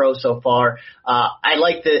as a pro so far. I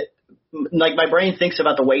like that. My brain thinks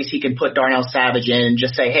about the ways he can put Darnell Savage in and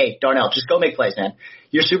just say, hey, Darnell, just go make plays, man.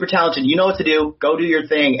 You're super talented. You know what to do. Go do your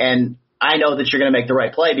thing, and I know that you're going to make the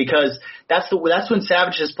right play, because that's when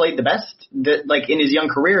Savage has played the best, in his young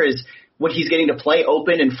career, is when he's getting to play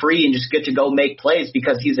open and free and just get to go make plays,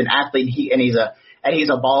 because he's an athlete and he's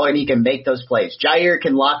a baller and he can make those plays. Jair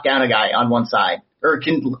can lock down a guy on one side, or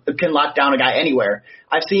can lock down a guy anywhere.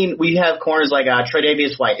 We have corners like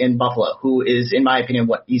Tre'Davious White in Buffalo, who is, in my opinion,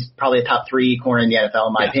 he's probably a top 3 corner in the NFL,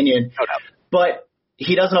 in my opinion. No doubt. But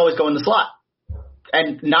he doesn't always go in the slot.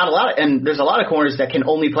 And there's a lot of corners that can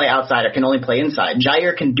only play outside or can only play inside.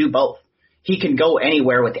 Jair can do both. He can go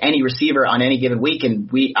anywhere with any receiver on any given week, and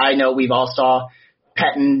I know we've all saw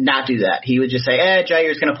Pettine not do that. He would just say,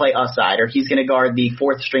 Jair's going to play us side, or he's going to guard the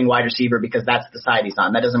 4th string wide receiver because that's the side he's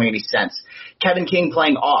on. That doesn't make any sense. Kevin King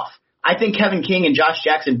playing off. I think Kevin King and Josh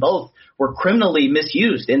Jackson both were criminally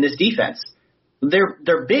misused in this defense.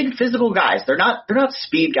 They're big physical guys. They're not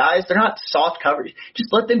speed guys. They're not soft coverage.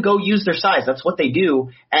 Just let them go use their size. That's what they do.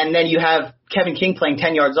 And then you have Kevin King playing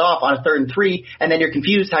 10 yards off on a 3rd and 3, and then you're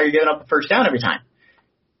confused how you're giving up a first down every time.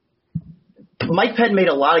 Mike Pettine made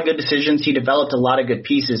a lot of good decisions. He developed a lot of good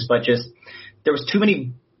pieces, but just there was too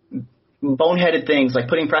many boneheaded things, like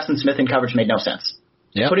putting Preston Smith in coverage made no sense.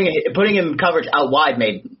 Yep. Putting him in coverage out wide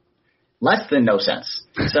made less than no sense.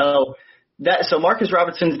 So Marcus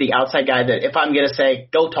Robertson's the outside guy that if I'm going to say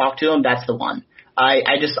go talk to him, that's the one. I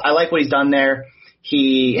like what he's done there.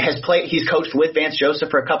 He's coached with Vance Joseph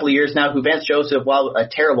for a couple of years now, who Vance Joseph, while a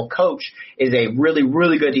terrible coach, is a really,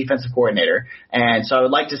 really good defensive coordinator. And so I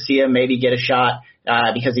would like to see him maybe get a shot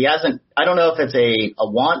because he hasn't – I don't know if it's a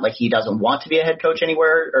want, like he doesn't want to be a head coach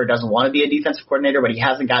anywhere or doesn't want to be a defensive coordinator, but he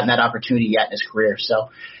hasn't gotten that opportunity yet in his career. So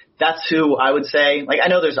that's who I would say. Like, I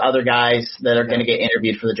know there's other guys that are going to get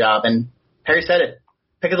interviewed for the job, and Perry said it.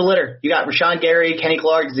 Pick of the litter. You got Rashawn Gary, Kenny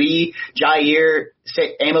Clark, Z, Jair,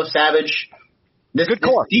 Amos Savage. This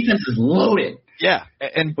defense is loaded. Yeah,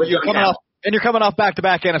 and you're coming off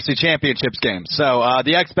back-to-back NFC Championships games. So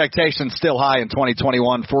the expectation's still high in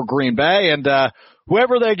 2021 for Green Bay, and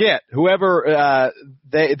whoever they get, whoever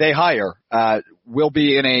they hire, will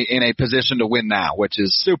be in a position to win now, which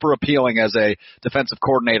is super appealing as a defensive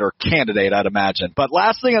coordinator candidate, I'd imagine. But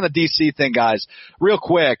last thing on the DC thing, guys, real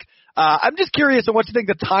quick. I'm just curious on what you think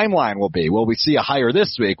the timeline will be. Will we see a hire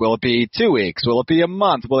this week? Will it be 2 weeks? Will it be a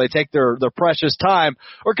month? Will they take their precious time?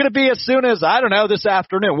 Or could it be as soon as, I don't know, this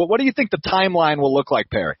afternoon? What do you think the timeline will look like,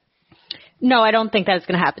 Perry? No, I don't think that's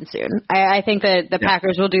going to happen soon. I think that the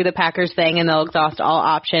Packers will do the Packers thing and they'll exhaust all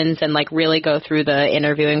options and like really go through the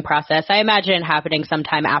interviewing process. I imagine it happening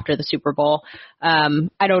sometime after the Super Bowl.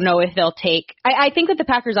 I don't know if they'll take – I think that the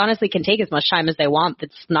Packers honestly can take as much time as they want.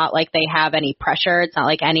 It's not like they have any pressure. It's not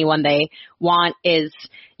like anyone they want is,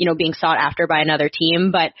 being sought after by another team.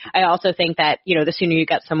 But I also think that, the sooner you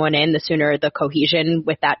get someone in, the sooner the cohesion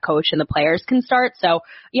with that coach and the players can start. So,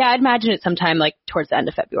 yeah, I'd imagine it sometime like towards the end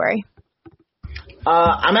of February.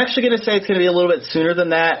 I'm actually going to say it's going to be a little bit sooner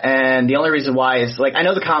than that, and the only reason why is, I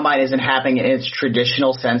know the Combine isn't happening in its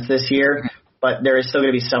traditional sense this year, but there is still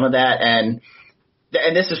going to be some of that, and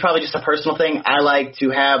this is probably just a personal thing. I like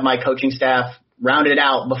to have my coaching staff rounded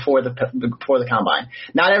out before the Combine.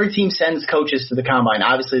 Not every team sends coaches to the Combine.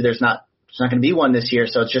 Obviously, there's not going to be one this year,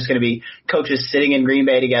 so it's just going to be coaches sitting in Green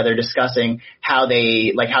Bay together discussing how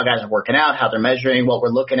guys are working out, how they're measuring, what we're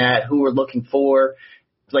looking at, who we're looking for.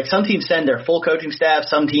 Some teams send their full coaching staff,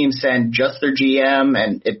 some teams send just their GM,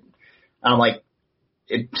 and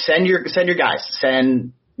send your guys,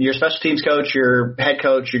 send your special teams coach, your head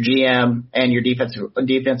coach, your GM, and your defensive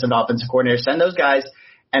offensive coordinator. Send those guys,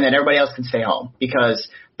 and then everybody else can stay home because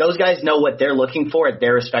those guys know what they're looking for at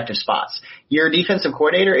their respective spots. Your defensive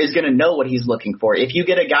coordinator is going to know what he's looking for. If you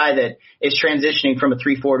get a guy that is transitioning from a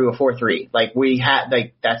 3-4 to a 4-3,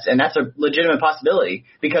 that's a legitimate possibility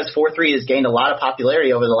because 4-3 has gained a lot of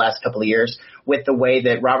popularity over the last couple of years with the way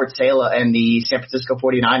that Robert Saleh and the San Francisco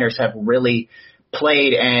 49ers have really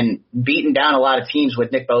played and beaten down a lot of teams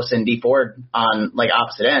with Nick Bosa and Dee Ford on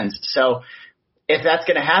opposite ends. So if that's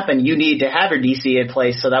going to happen, you need to have your DC in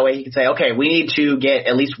place so that way you can say, okay, we need to get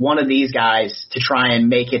at least one of these guys to try and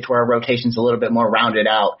make it to our rotations a little bit more rounded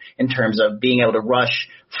out in terms of being able to rush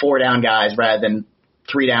 4 down guys rather than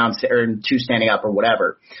 3 down or 2 standing up or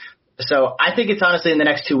whatever. So I think it's honestly in the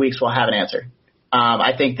next 2 weeks we'll have an answer.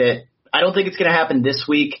 I don't think it's going to happen this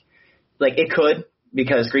week. It could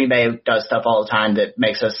because Green Bay does stuff all the time that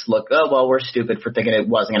makes us look, oh, well, we're stupid for thinking it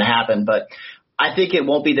wasn't going to happen. But I think it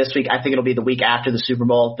won't be this week. I think it'll be the week after the Super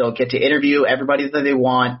Bowl. They'll get to interview everybody that they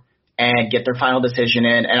want and get their final decision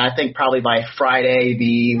in. And I think probably by Friday,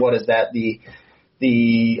 the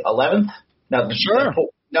 11th? No, sure.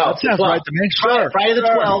 No, that sounds right to me. Sure. Friday the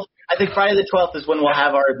 12th. I think Friday the 12th is when we'll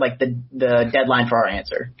have our the deadline for our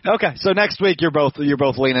answer. Okay, so next week you're both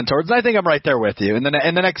leaning towards, and I think I'm right there with you. In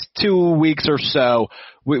the next 2 weeks or so,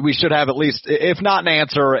 we should have at least, if not an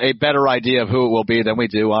answer, a better idea of who it will be than we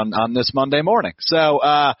do on this Monday morning. So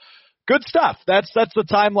good stuff. That's the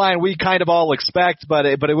timeline we kind of all expect, but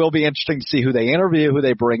it will be interesting to see who they interview, who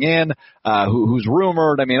they bring in, who's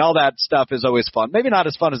rumored. I mean, all that stuff is always fun. Maybe not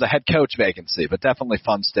as fun as a head coach vacancy, but definitely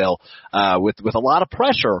fun still, with a lot of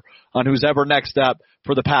pressure on who's ever next up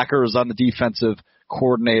for the Packers on the defensive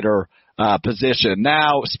coordinator position.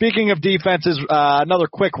 Now, speaking of defenses, another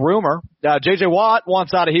quick rumor. J.J. Watt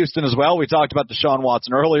wants out of Houston as well. We talked about Deshaun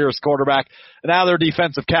Watson earlier as quarterback. And now their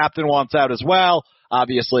defensive captain wants out as well.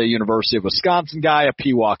 Obviously a University of Wisconsin guy, a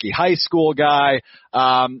Pewaukee High School guy.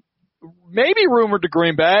 Maybe rumored to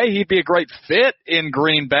Green Bay. He'd be a great fit in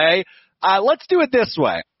Green Bay. Let's do it this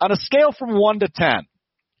way. On a scale from 1 to 10,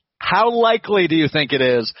 how likely do you think it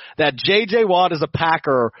is that J.J. Watt is a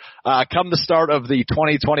Packer come the start of the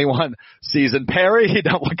 2021 season? Perry, you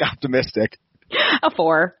don't look optimistic. A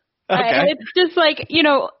 4. Okay. It's just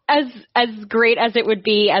as great as it would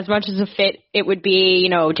be, as much as a fit it would be,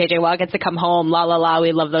 J.J. Watt gets to come home, la, la, la,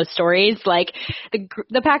 we love those stories.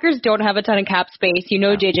 The Packers don't have a ton of cap space.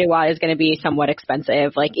 J.J. Watt is going to be somewhat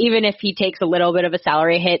expensive. Even if he takes a little bit of a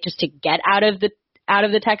salary hit just to get out of out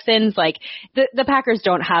of the Texans. Like the Packers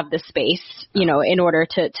don't have the space, in order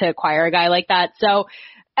to acquire a guy like that. So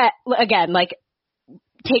again, like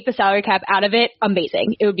take the salary cap out of it.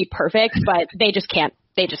 Amazing. It would be perfect, but they just can't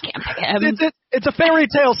pick him. It's a fairy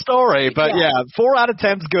tale story, but yeah, 4 out of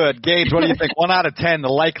 10's good. Gage, what do you think? 1 out of 10, the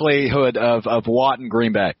likelihood of Watt in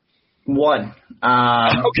Green Bay? 1.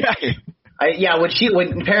 Okay.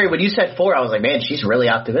 When Perry, when you said 4, I was like, man, she's really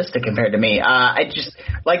optimistic compared to me. I just,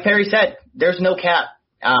 like Perry said, there's no cap.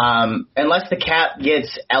 Unless the cap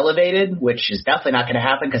gets elevated, which is definitely not going to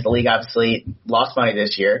happen because the league obviously lost money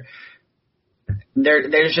this year.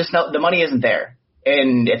 There's just the money isn't there.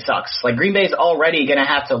 And it sucks. Like Green Bay's already going to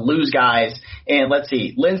have to lose guys. And let's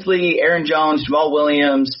see, Lindsley, Aaron Jones, Jamal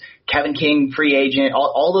Williams, Kevin King, free agent.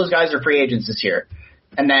 All those guys are free agents this year.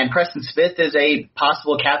 And then Preston Smith is a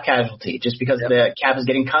possible cap casualty just because the cap is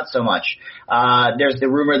getting cut so much. There's the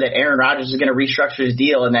rumor that Aaron Rodgers is going to restructure his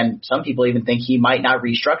deal. And then some people even think he might not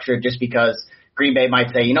restructure it just because Green Bay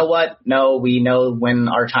might say, you know what? No, we know when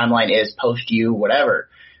our timeline is post you, whatever.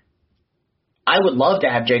 I would love to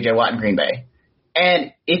have J.J. Watt in Green Bay.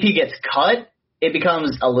 And if he gets cut, it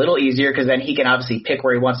becomes a little easier because then he can obviously pick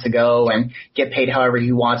where he wants to go and get paid however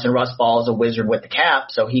he wants. And Russ Ball is a wizard with the cap,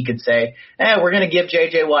 so he could say, we're going to give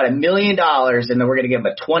J.J. Watt $1 million, and then we're going to give him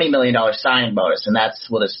a $20 million signing bonus, and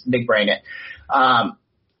we'll just big brain it. I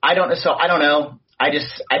don't know.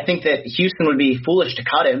 I think that Houston would be foolish to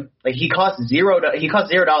cut him. Like he costs $0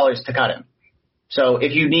 to cut him. So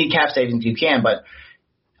if you need cap savings, you can, but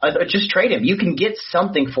just trade him. You can get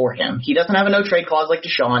something for him. He doesn't have a no-trade clause like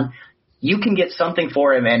Deshaun. You can get something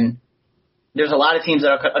for him, and there's a lot of teams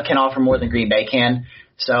that can offer more than Green Bay can.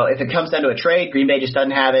 So if it comes down to a trade, Green Bay just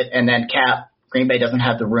doesn't have it, and then cap, Green Bay doesn't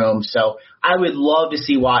have the room. So I would love to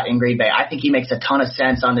see Watt in Green Bay. I think he makes a ton of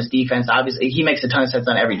sense on this defense. Obviously, he makes a ton of sense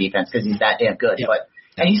on every defense because he's that damn good. Yeah.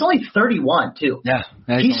 And he's only 31 too. Yeah,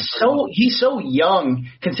 he's so young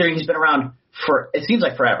considering he's been around for it seems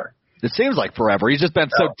like forever. It seems like forever. He's just been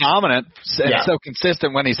so dominant and so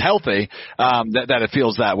consistent when he's healthy that it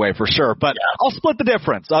feels that way for sure. But I'll split the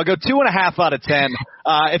difference. I'll go 2.5 out of 10.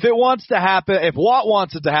 If it wants to happen, if Watt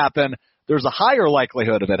wants it to happen, there's a higher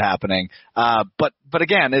likelihood of it happening. But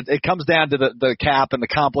again, it comes down to the cap and the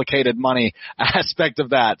complicated money aspect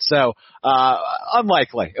of that. So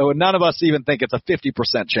unlikely. None of us even think it's a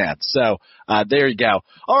 50% chance. So there you go.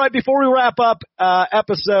 All right, before we wrap up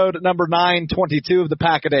episode number 922 of the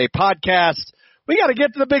Pack-A-Day podcast, we got to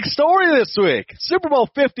get to the big story this week. Super Bowl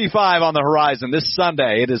 55 on the horizon this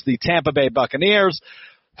Sunday. It is the Tampa Bay Buccaneers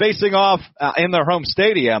facing off in their home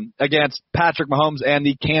stadium against Patrick Mahomes and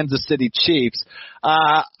the Kansas City Chiefs.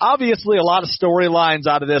 Obviously, a lot of storylines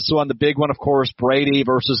out of this one. The big one, of course, Brady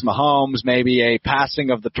versus Mahomes, maybe a passing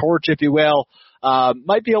of the torch, if you will.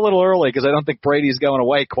 Might be a little early because I don't think Brady's going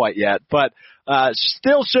away quite yet, but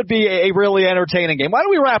still should be a really entertaining game. Why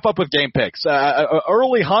don't we wrap up with game picks?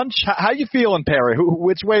 Early hunch? How you feeling, Perry?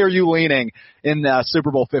 Which way are you leaning in Super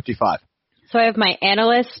Bowl 55? So I have my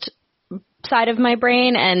analyst side of my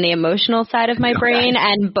brain and the emotional side of my brain,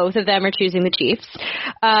 and both of them are choosing the Chiefs.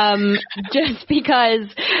 Just because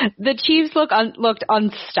the Chiefs looked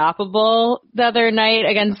unstoppable the other night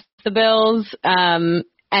against the Bills. And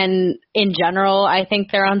in general, I think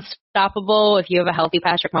they're unstoppable if you have a healthy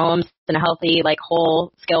Patrick Mahomes and a healthy,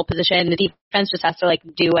 whole skill position. The defense just has to,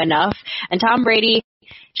 do enough. And Tom Brady,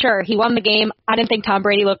 sure, he won the game. I didn't think Tom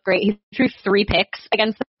Brady looked great. He threw 3 picks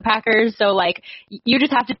against the Packers. So, you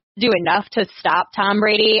just have to do enough to stop Tom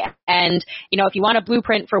Brady. And, if you want a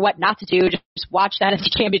blueprint for what not to do, just watch that NFC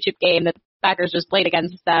Championship game that the Packers just played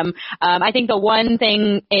against them. I think the one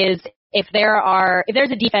thing is if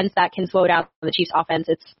there's a defense that can slow down the Chiefs offense,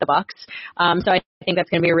 it's the Bucs. So I think that's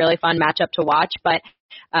going to be a really fun matchup to watch. But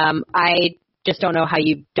I just don't know how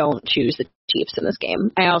you don't choose the Chiefs in this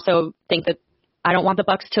game. I also think that I don't want the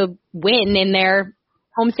Bucs to win in their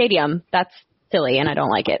home stadium. That's silly, and I don't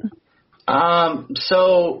like it.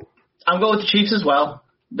 So I'm going with the Chiefs as well.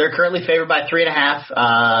 They're currently favored by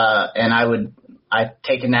 3.5, and I've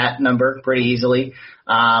taken that number pretty easily.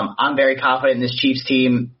 I'm very confident in this Chiefs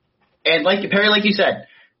team. And Perry, like you said,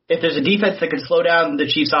 if there's a defense that can slow down the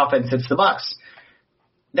Chiefs offense, it's the Bucs.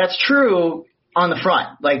 That's true on the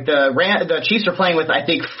front. The Chiefs are playing with, I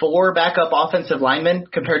think, 4 backup offensive linemen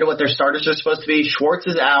compared to what their starters are supposed to be. Schwartz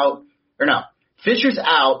is out. Fisher's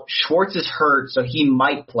out. Schwartz is hurt, so he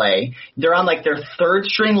might play. They're on their 3rd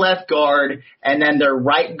string left guard, and then their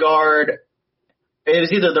right guard, it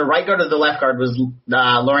was either the right guard or the left guard was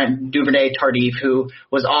Laurent Duvernay-Tardif, who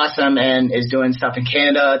was awesome and is doing stuff in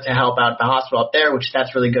Canada to help out the hospital up there, which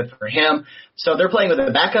that's really good for him. So they're playing with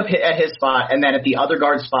a backup at his spot, and then at the other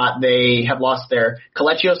guard spot, they have lost their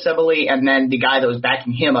Colecchio Sebeli and then the guy that was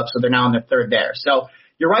backing him up, so they're now on their third there. So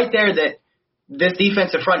you're right there that this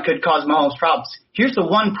defensive front could cause Mahomes problems. Here's the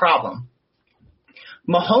one problem.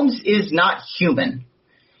 Mahomes is not human.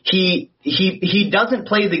 He doesn't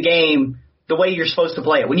play the game the way you're supposed to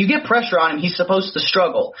play it. When you get pressure on him, he's supposed to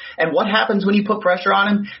struggle. And what happens when you put pressure on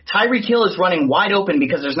him? Tyreek Hill is running wide open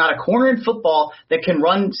because there's not a corner in football that can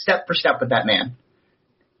run step for step with that man.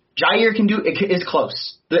 Jair is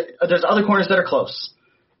close. There's other corners that are close.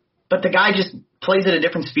 But the guy just plays at a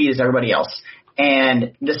different speed as everybody else.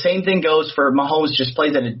 And the same thing goes for Mahomes, just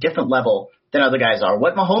plays at a different level than other guys are.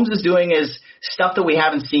 What Mahomes is doing is stuff that we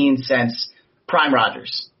haven't seen since prime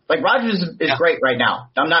Rodgers. Like, Rodgers is great right now.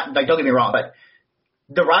 I'm not, like, don't get me wrong, but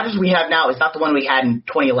the Rodgers we have now is not the one we had in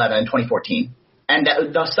 2011 and 2014. And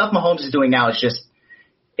the stuff Mahomes is doing now is just,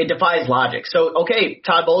 it defies logic. So, okay,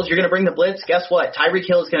 Todd Bowles, you're going to bring the blitz. Guess what? Tyreek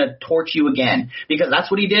Hill is going to torch you again because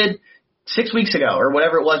that's what he did 6 weeks ago or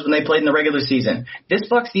whatever it was when they played in the regular season. This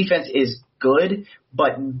Bucs defense is good,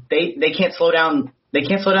 but they can't slow down. They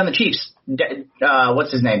can't slow down the Chiefs.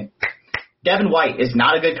 What's his name? Devin White is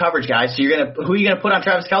not a good coverage guy, so who are you going to put on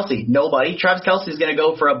Travis Kelce? Nobody. Travis Kelce is going to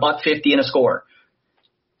go for $150 and a score.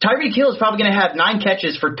 Tyreek Hill is probably going to have 9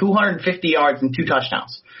 catches for 250 yards and 2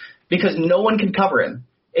 touchdowns because no one can cover him.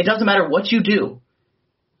 It doesn't matter what you do.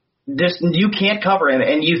 You can't cover him,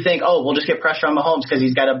 and you think, oh, we'll just get pressure on Mahomes because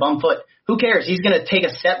he's got a bum foot. Who cares? He's going to take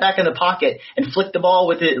a step back in the pocket and flick the ball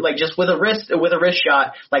with it, like just with a wrist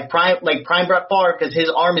shot, like prime Brett Favre, because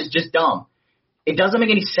his arm is just dumb. It doesn't make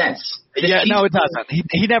any sense. No, it doesn't.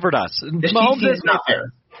 He never does. Mahomes is not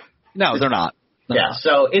there. No, they're not.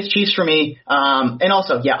 So it's Chiefs for me. And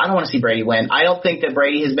also, I don't want to see Brady win. I don't think that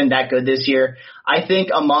Brady has been that good this year. I think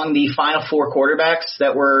among the final 4 quarterbacks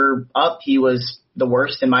that were up, he was the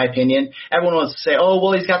worst in my opinion. Everyone wants to say, oh,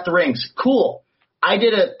 well, he's got the rings. Cool. I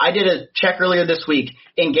did a check earlier this week.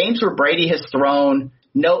 In games where Brady has thrown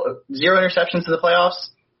 0 interceptions in the playoffs,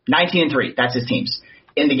 19-3. That's his teams.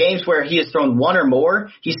 In the games where he has thrown 1 or more,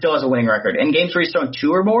 he still has a winning record. In games where he's thrown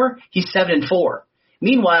 2 or more, he's 7-4.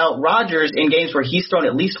 Meanwhile, Rodgers, in games where he's thrown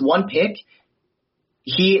at least 1 pick,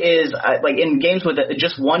 he is like in games with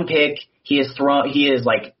just 1 pick, he is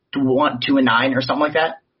like 2-9 or something like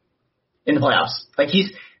that in the playoffs. Like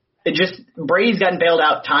Brady's gotten bailed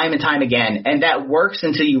out time and time again, and that works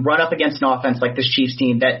until you run up against an offense like this Chiefs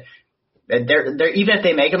team that they're even if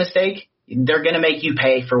they make a mistake, they're going to make you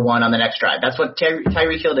pay for one on the next drive. That's what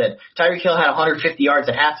Tyreek Hill did. Tyreek Hill had 150 yards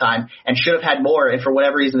at halftime and should have had more, and for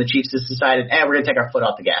whatever reason the Chiefs just decided, we're going to take our foot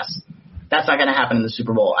off the gas. That's not going to happen in the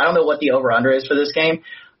Super Bowl. I don't know what the over-under is for this game.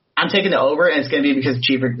 I'm taking the over, and it's going to be because the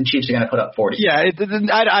Chiefs are going to put up 40. Yeah,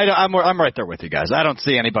 I'm right there with you guys. I don't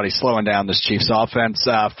see anybody slowing down this Chiefs offense.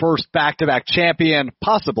 First back-to-back champion,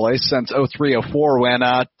 possibly, since 03-04 when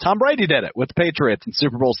Tom Brady did it with the Patriots in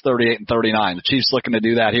Super Bowls 38 and 39. The Chiefs looking to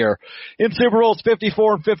do that here in Super Bowls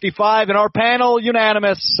 54 and 55. And our panel,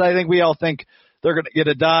 unanimous. I think we all think they're going to get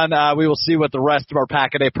it done. We will see what the rest of our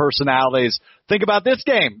Pack-A-Day personalities think about this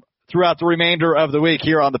game throughout the remainder of the week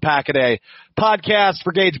here on the Pack-A-Day podcast.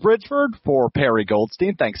 For Gage Bridgeford, for Perry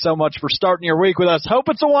Goldstein, thanks so much for starting your week with us. Hope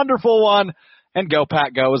it's a wonderful one, and go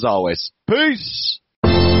Pack Go as always. Peace!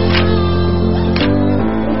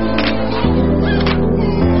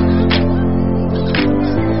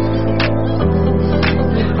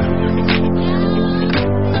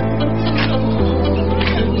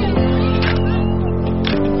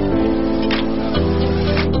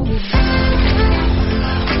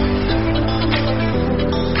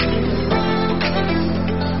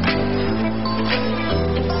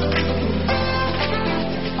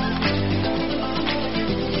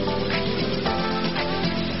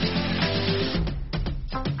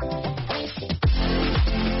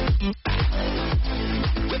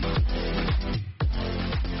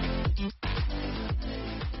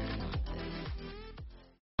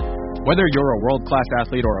 Whether you're a world-class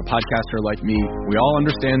athlete or a podcaster like me, we all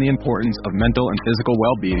understand the importance of mental and physical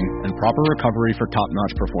well-being and proper recovery for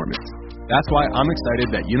top-notch performance. That's why I'm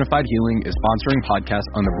excited that Unified Healing is sponsoring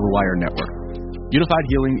podcasts on the Blue Wire Network. Unified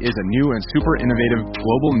Healing is a new and super innovative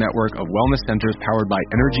global network of wellness centers powered by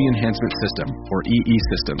Energy Enhancement System, or EE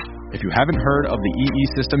System. If you haven't heard of the EE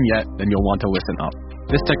System yet, then you'll want to listen up.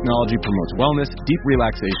 This technology promotes wellness, deep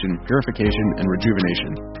relaxation, purification, and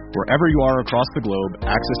rejuvenation. Wherever you are across the globe,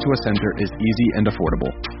 access to a center is easy and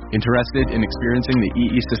affordable. Interested in experiencing the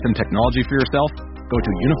EE System technology for yourself? Go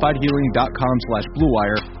to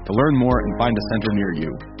unifiedhealing.com/bluewire to learn more and find a center near you.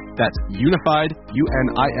 That's unified,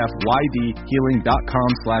 UNIFYD,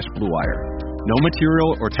 healing.com/bluewire. No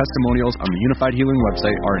material or testimonials on the Unified Healing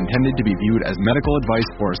website are intended to be viewed as medical advice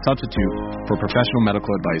or a substitute for professional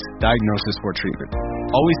medical advice, diagnosis, or treatment.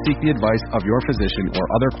 Always seek the advice of your physician or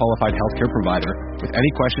other qualified healthcare provider with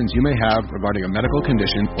any questions you may have regarding a medical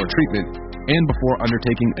condition or treatment and before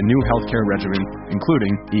undertaking a new healthcare regimen,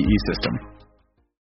 including EE system.